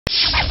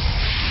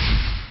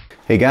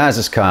Hey guys,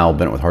 it's Kyle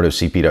Bennett with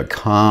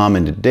hardocp.com,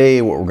 and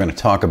today what we're going to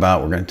talk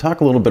about, we're going to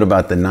talk a little bit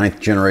about the 9th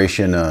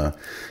generation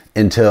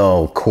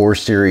Intel Core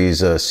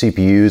Series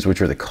CPUs,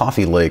 which are the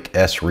Coffee Lake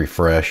S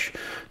refresh,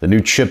 the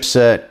new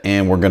chipset,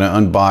 and we're going to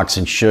unbox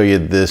and show you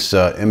this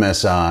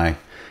MSI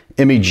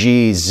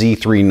MEG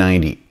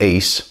Z390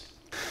 ACE.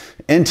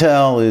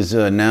 Intel is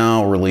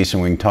now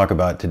releasing, we can talk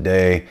about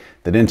today,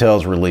 that Intel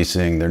is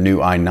releasing their new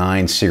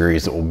i9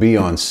 series that will be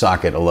on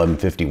socket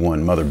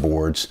 1151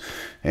 motherboards.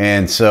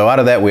 And so out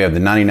of that we have the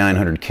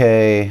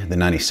 9900K, the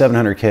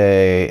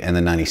 9700K, and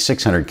the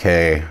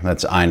 9600K.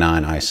 That's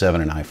i9,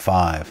 i7, and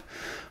i5.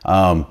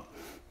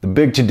 The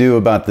big to-do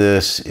about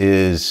this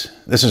is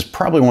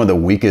probably one of the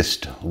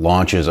weakest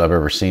launches I've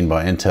ever seen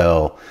by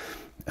Intel,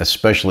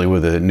 especially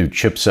with a new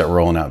chipset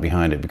rolling out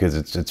behind it, because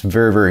it's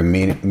very, very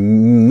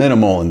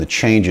minimal in the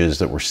changes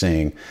that we're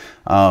seeing.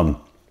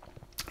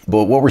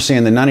 But what we're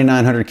seeing, the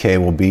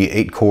 9900K will be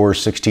 8 core,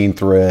 16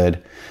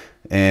 thread,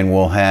 and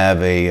we'll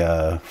have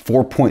a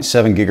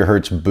 4.7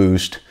 gigahertz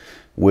boost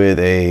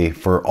with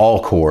for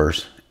all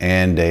cores,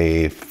 and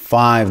a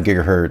 5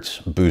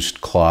 gigahertz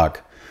boost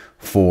clock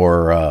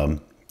for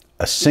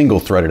a single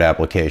threaded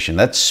application.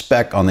 That's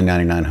spec on the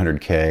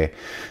 9900K.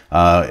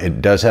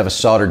 It does have a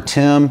soldered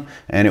TIM,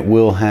 and it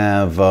will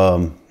have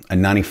a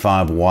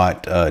 95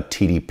 watt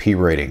TDP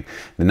rating.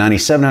 The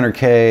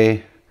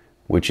 9700K,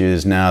 which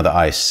is now the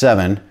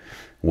i7,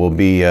 will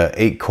be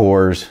 8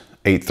 cores,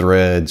 8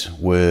 threads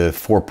with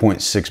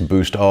 4.6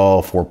 boost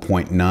all,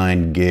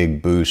 4.9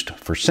 gig boost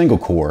for single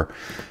core.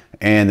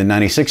 And the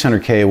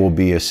 9600K will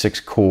be a 6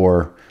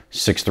 core,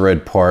 6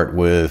 thread part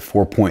with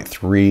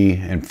 4.3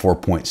 and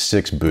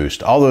 4.6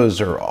 boost. All those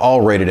are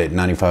all rated at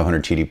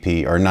 9500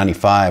 TDP or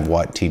 95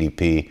 watt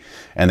TDP,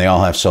 and they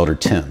all have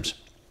soldered TIMs.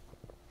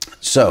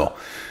 So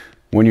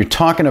when you're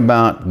talking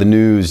about the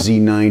new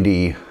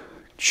Z90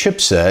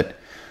 chipset,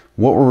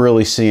 what we're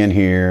really seeing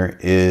here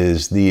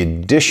is the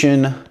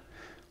addition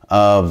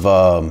of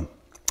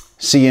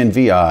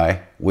CNVI,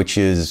 which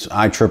is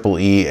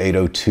IEEE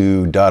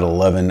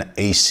 802.11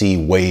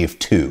 AC Wave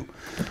 2.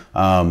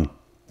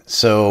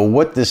 So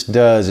what this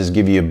does is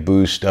give you a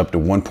boost up to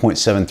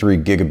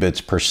 1.73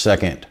 gigabits per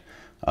second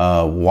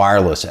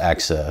wireless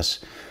access,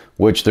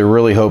 which they're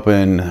really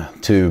hoping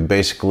to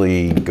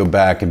basically go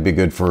back and be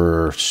good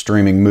for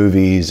streaming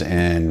movies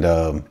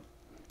and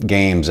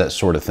games, that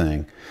sort of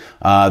thing.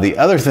 The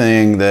other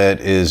thing that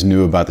is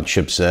new about the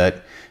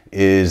chipset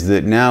is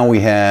that now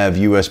we have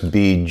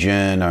USB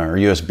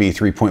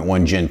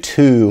 3.1 Gen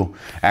 2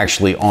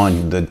 actually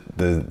on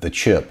the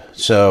chip.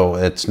 So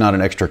it's not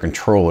an extra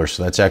controller,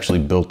 so that's actually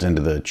built into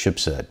the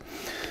chipset.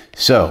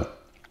 So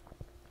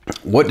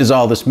what does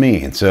all this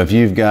mean? So if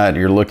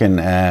you're looking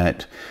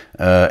at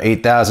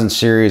 8000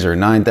 series or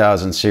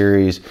 9000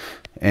 series,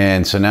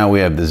 and so now we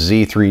have the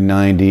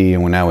Z390,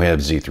 and now we have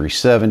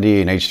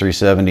Z370 and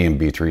H370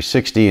 and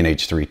B360 and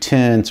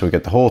H310. So we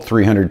got the whole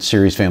 300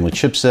 series family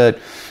chipset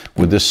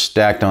with this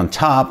stacked on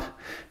top.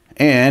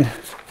 And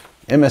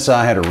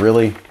MSI had a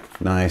really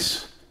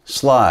nice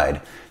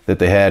slide that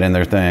they had in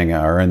their thing,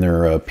 or in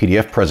their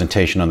PDF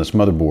presentation on this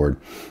motherboard.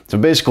 So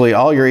basically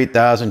all your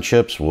 8000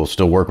 chips will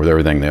still work with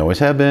everything they always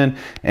have been,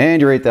 and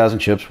your 8000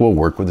 chips will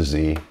work with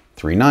the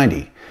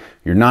Z390.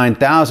 Your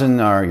 9000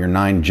 or your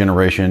 9th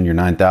generation, your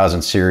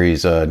 9000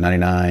 series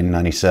 99,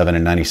 97,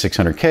 and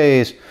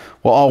 9600Ks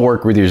will all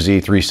work with your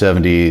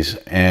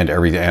Z370s and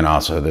everything, and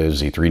also the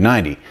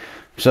Z390.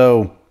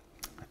 So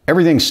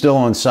everything's still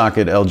on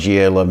socket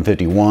LGA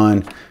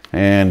 1151,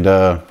 and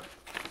that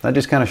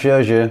just kind of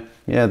shows you,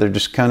 yeah, they're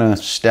just kind of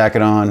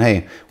stacking on.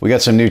 Hey, we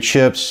got some new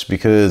chips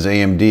because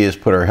AMD has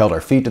held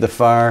our feet to the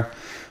fire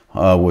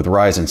with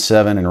Ryzen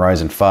 7 and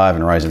Ryzen 5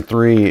 and Ryzen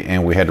 3,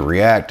 and we had to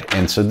react,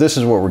 and so this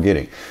is what we're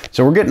getting.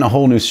 So we're getting a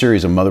whole new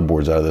series of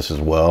motherboards out of this as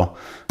well.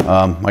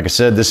 Like I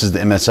said, this is the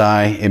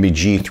MSI MEG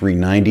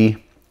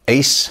Z390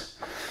 ACE.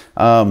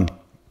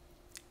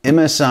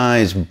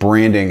 MSI's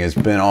branding has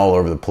been all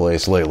over the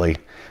place lately.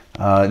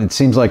 It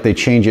seems like they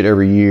change it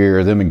every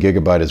year, them and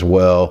Gigabyte as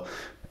well.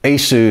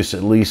 Asus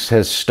at least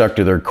has stuck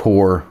to their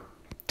core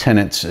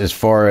tenets as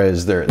far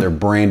as their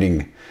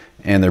branding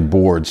and their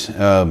boards.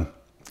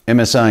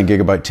 MSI and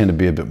Gigabyte tend to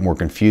be a bit more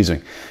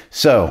confusing.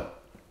 So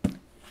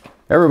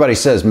everybody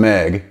says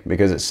MEG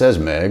because it says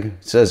MEG. It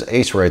says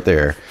ACE right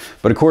there.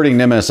 But according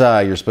to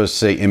MSI, you're supposed to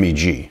say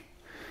MEG.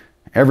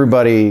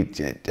 Everybody,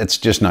 it's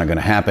just not going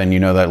to happen. You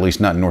know that, at least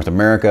not in North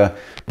America.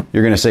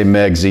 You're going to say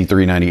MEG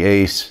Z390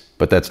 ACE,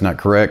 but that's not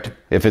correct.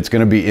 If it's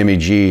going to be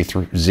MEG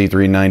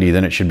Z390,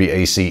 then it should be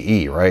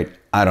ACE, right?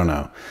 I don't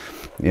know.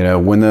 You know,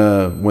 when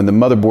the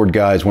motherboard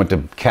guys went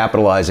to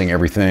capitalizing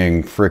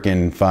everything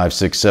frickin' 5,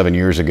 6, 7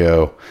 years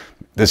ago,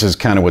 this is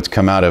kind of what's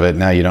come out of it.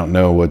 Now you don't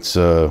know what's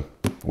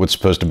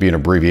supposed to be an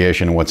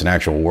abbreviation and what's an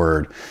actual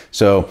word.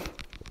 So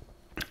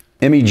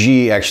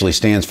MEG actually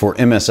stands for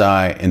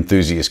MSI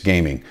Enthusiast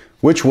Gaming,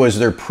 which was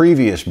their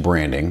previous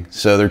branding.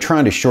 So they're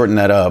trying to shorten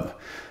that up.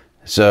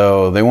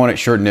 So they want it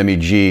shortened to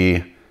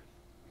MEG,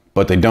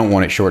 but they don't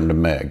want it shortened to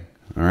MEG.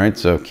 All right,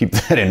 so keep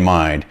that in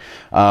mind.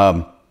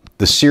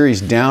 The series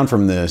down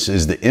from this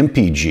is the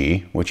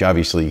MPG, which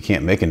obviously you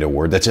can't make into a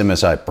word. That's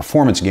MSI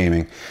Performance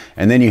Gaming.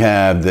 And then you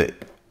have the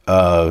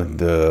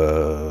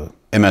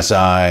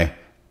MSI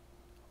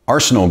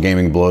Arsenal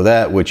Gaming below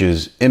that, which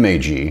is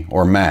MAG,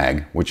 or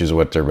MAG, which is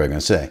what everybody's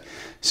gonna say.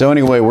 So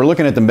anyway, we're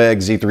looking at the MEG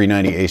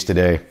Z390 ACE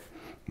today.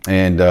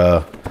 And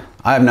I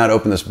have not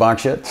opened this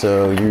box yet,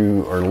 so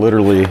you are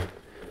literally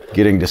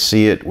getting to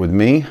see it with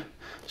me.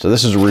 So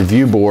this is a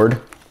review board.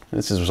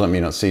 This is something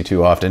you don't see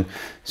too often.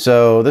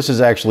 So this is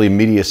actually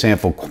media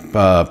sample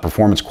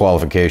performance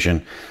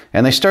qualification.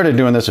 And they started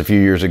doing this a few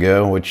years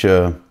ago, which,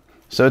 so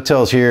it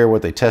tells here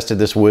what they tested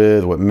this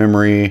with, what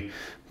memory,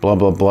 blah,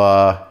 blah,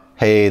 blah.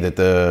 Hey,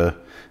 they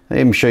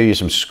even show you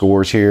some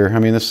scores here. I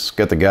mean, this has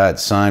got the guy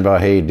that's signed by,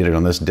 hey, did it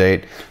on this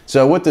date.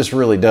 So what this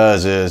really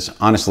does is,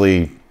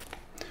 honestly,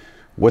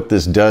 what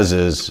this does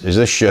is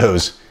this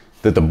shows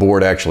that the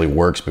board actually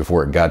works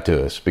before it got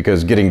to us,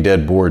 because getting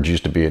dead boards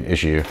used to be an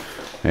issue,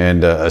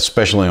 and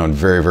especially on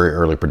very, very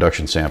early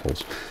production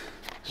samples.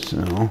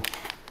 So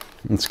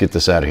let's get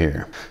this out of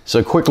here.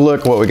 So quick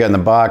look what we got in the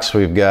box.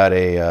 We've got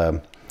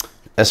a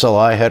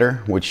SLI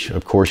header, which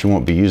of course you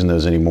won't be using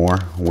those anymore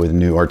with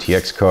new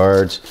RTX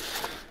cards.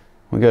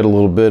 We got a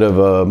little bit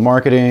of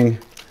marketing.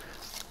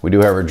 We do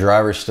have our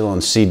drivers still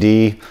on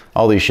CD.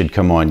 All these should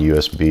come on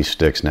USB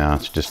sticks now.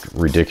 It's just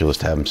ridiculous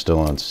to have them still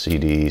on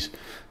CDs.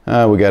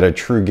 We got a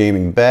True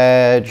Gaming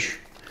badge.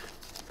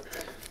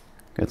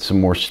 Got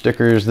some more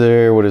stickers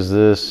there. What is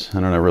this? I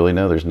don't really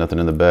know. There's nothing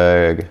in the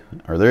bag.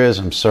 Or there is,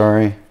 I'm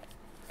sorry.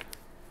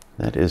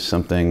 That is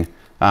something.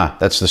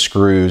 That's the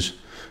screws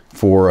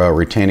for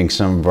retaining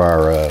some of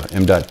our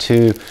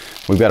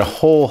M.2. We've got a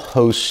whole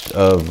host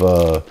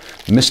of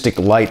Mystic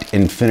Light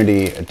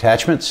Infinity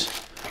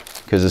attachments,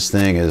 because this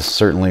thing is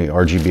certainly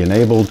RGB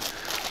enabled.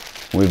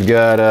 We've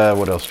got,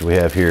 what else do we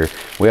have here?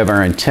 We have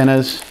our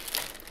antennas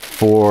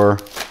for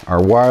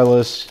our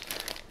wireless,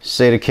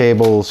 SATA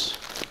cables,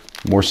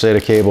 more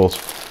SATA cables.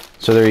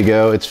 So there you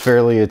go. It's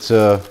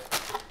a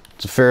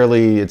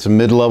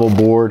mid-level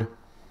board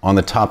on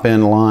the top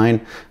end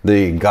line.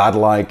 The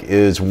Godlike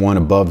is one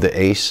above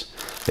the ACE.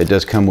 It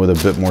does come with a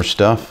bit more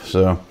stuff,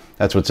 so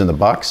that's what's in the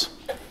box.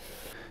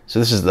 So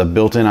this is the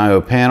built-in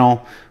I/O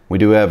panel. We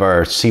do have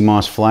our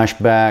CMOS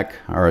flashback,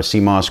 our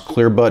CMOS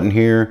clear button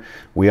here.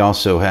 We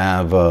also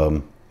have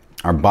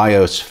our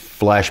BIOS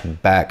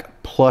flashback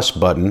plus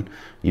button.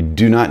 You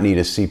do not need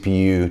a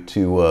CPU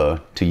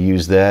to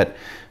use that.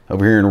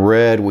 Over here in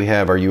red, we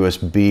have our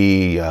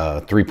USB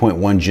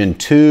 3.1 Gen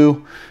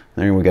 2.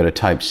 Then we got a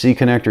Type-C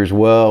connector as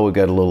well. We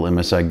got a little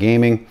MSI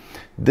Gaming.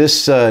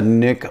 This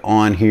NIC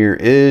on here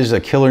is a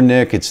killer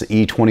NIC. It's the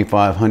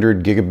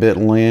E2500 gigabit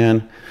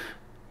LAN.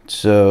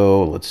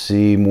 So let's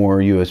see, more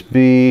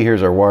USB.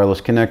 Here's our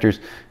wireless connectors,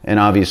 and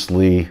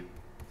obviously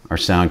our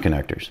sound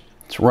connectors.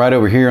 So right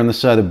over here on the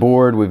side of the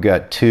board, we've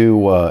got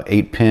two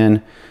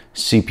 8-pin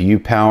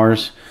CPU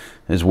powers,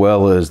 as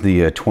well as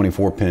the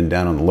 24-pin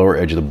down on the lower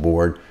edge of the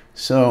board.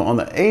 So on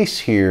the ACE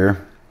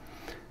here,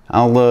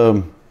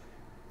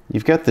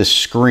 you've got this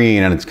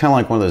screen, and it's kind of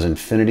like one of those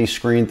infinity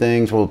screen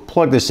things. We'll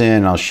plug this in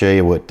and I'll show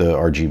you what the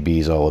RGB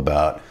is all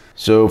about.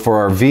 So for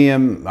our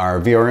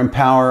VRM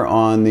power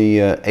on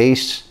the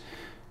ACE,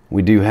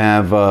 we do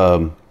have,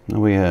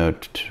 we have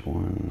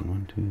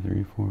 1, 2,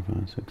 3, 4,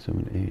 5, 6,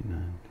 7, 8,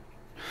 9.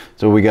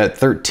 So we got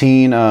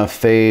 13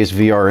 phase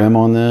VRM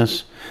on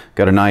this.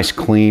 Got a nice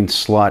clean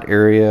slot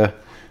area.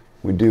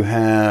 We do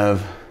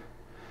have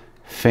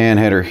fan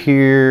header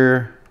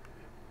here.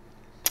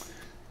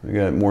 We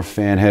got more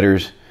fan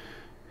headers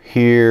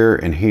here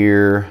and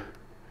here.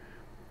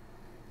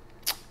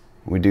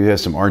 We do have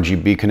some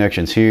RGB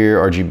connections here,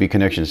 RGB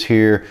connections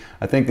here.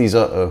 I think these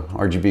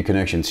RGB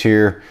connections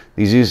here,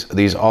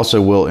 these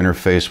also will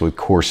interface with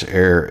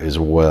Corsair as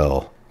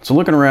well. So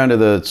looking around to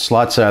the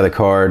slot side of the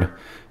card,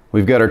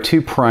 we've got our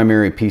two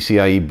primary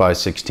PCIe by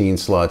 16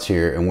 slots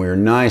here, and we're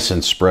nice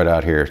and spread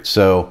out here.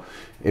 So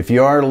if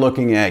you are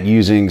looking at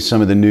using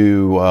some of the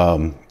new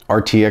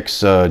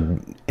RTX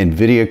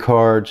NVIDIA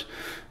cards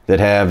that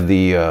have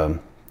the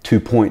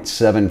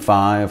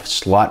 2.75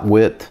 slot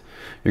width,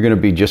 you're going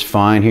to be just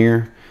fine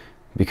here,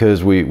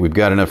 because we've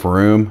got enough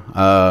room.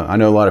 I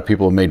know a lot of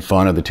people have made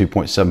fun of the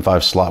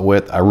 2.75 slot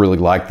width. I really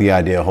like the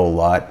idea a whole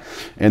lot,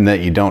 in that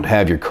you don't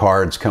have your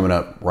cards coming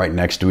up right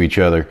next to each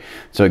other,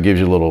 so it gives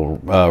you a little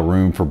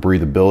room for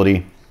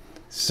breathability.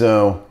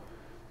 So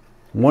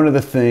one of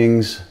the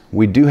things,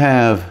 we do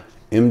have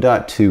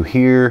M.2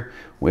 here,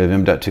 we have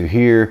M.2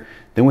 here,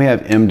 then we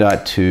have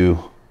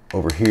M.2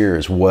 over here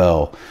as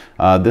well.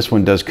 This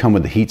one does come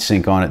with the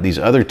heatsink on it. These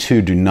other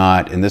two do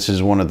not, and this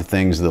is one of the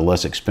things the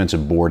less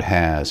expensive board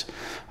has.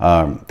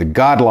 The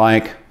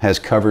Godlike has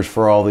covers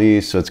for all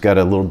these, so it's got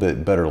a little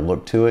bit better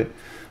look to it, a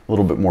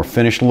little bit more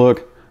finished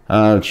look.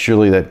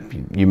 Surely that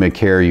you may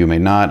care, you may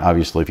not.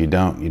 Obviously, if you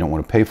don't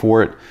want to pay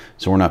for it,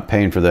 so we're not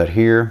paying for that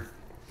here.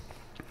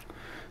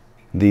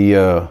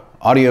 The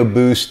Audio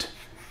Boost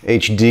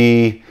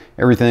HD,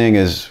 everything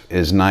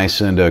is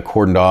nice and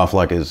cordoned off,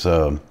 like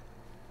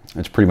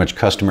it's pretty much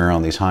customary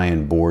on these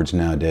high-end boards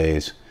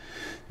nowadays.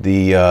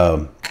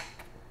 The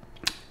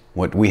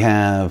what we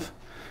have,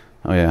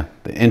 oh yeah,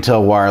 the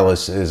Intel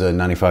wireless is a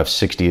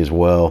 9560 as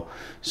well.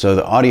 So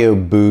the audio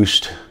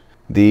boost,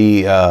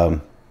 the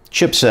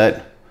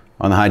chipset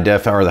on the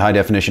high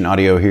definition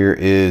audio here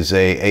is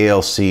a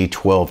ALC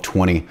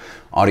 1220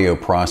 audio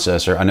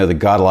processor. I know the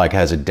Godlike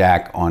has a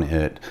DAC on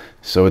it,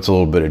 so it's a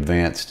little bit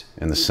advanced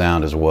in the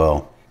sound as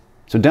well.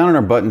 So down on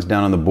our buttons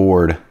down on the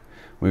board,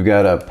 we've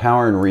got a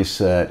power and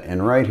reset,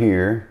 and right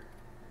here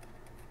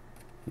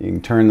you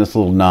can turn this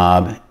little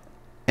knob.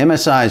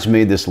 MSI has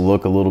made this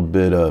look a little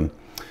bit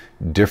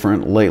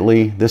different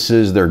lately. This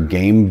is their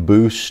game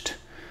boost.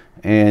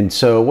 And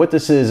so what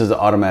this is an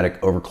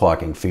automatic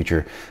overclocking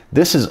feature.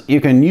 This is,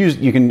 you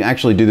can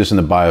actually do this in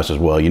the BIOS as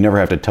well. You never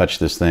have to touch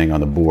this thing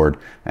on the board.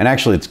 And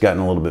actually it's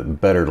gotten a little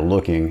bit better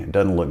looking. It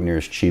doesn't look near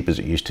as cheap as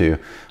it used to.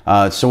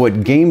 So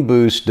what Game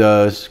Boost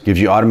does, gives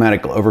you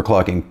automatic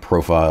overclocking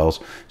profiles.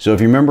 So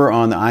if you remember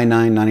on the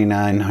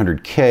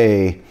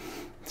i9-9900K,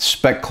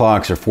 spec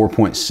clocks are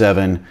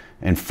 4.7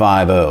 and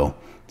 5.0.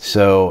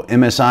 So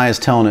MSI is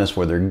telling us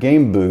for their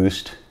Game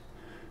Boost,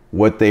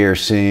 what they are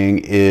seeing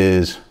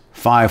is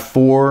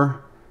 5.4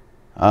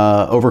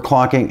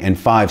 overclocking and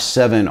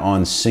 5.7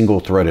 on single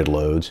threaded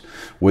loads.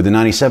 With the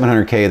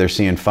 9700K, they're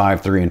seeing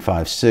 5.3 and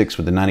 5.6.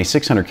 With the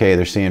 9600K,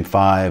 they're seeing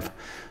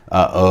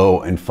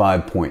 5.0 and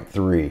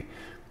 5.3.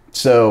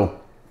 So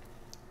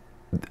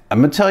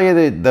I'm gonna tell you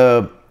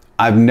that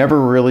I've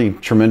never really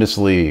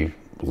tremendously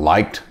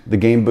liked the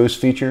Game Boost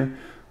feature,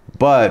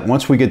 but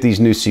once we get these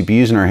new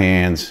CPUs in our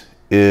hands,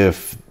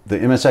 if the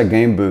MSI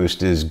Game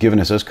Boost is giving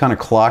us those kind of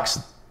clocks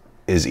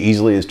as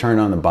easily as turning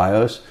on the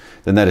BIOS,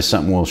 then that is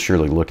something we'll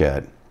surely look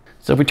at.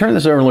 So if we turn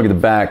this over and look at the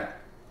back,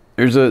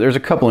 there's a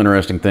couple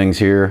interesting things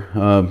here.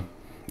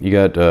 You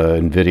got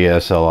NVIDIA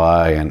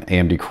SLI and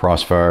AMD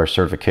Crossfire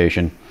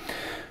certification.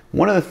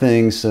 One of the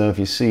things, if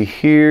you see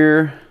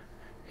here,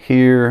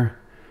 here,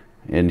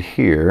 and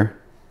here,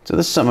 so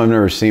this is something I've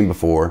never seen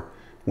before.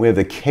 We have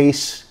the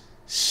case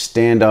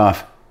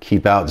standoff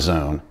keep out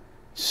zone.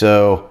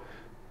 So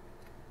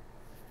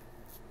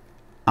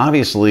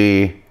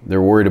obviously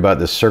they're worried about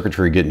the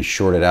circuitry getting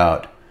shorted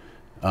out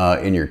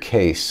in your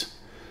case.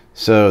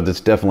 So that's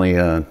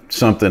definitely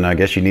something I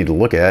guess you need to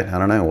look at. I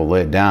don't know, we'll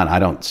lay it down. I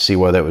don't see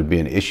why that would be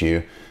an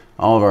issue.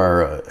 All of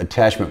our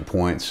attachment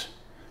points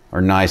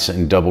are nice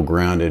and double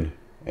grounded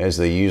as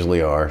they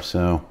usually are.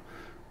 So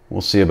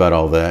we'll see about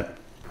all that.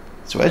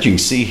 So as you can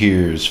see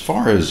here, as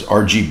far as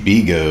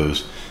RGB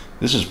goes,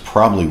 this is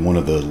probably one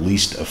of the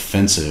least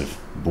offensive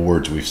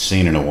boards we've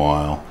seen in a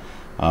while.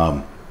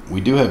 We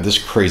do have this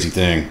crazy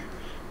thing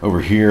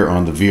over here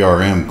on the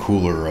Vrm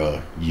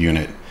Cooler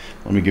unit.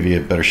 Let me give you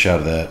a better shot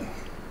of that.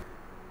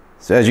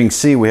 So as you can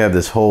see, we have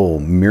this whole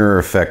mirror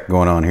effect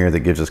going on here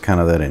that gives us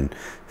kind of that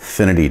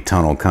infinity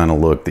tunnel kind of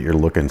look that you're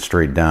looking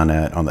straight down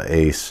at on the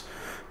ACE.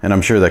 And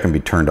I'm sure that can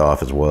be turned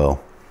off as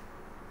well.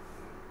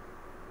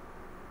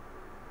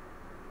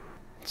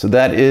 So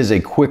that is a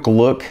quick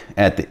look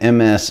at the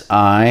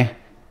MSI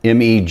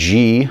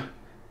MEG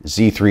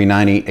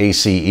Z390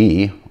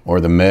 ACE,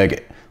 or the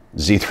MEG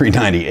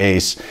Z390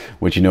 ACE,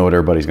 which you know what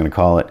everybody's going to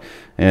call it.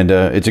 And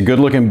it's a good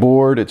looking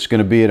board. It's going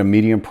to be at a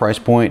medium price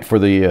point for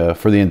the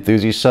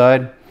enthusiast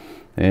side.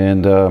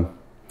 And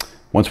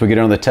once we get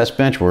it on the test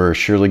bench, we're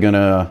surely going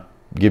to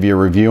give you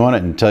a review on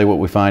it and tell you what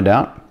we find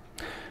out.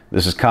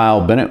 This is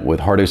Kyle Bennett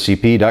with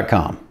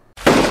hardocp.com.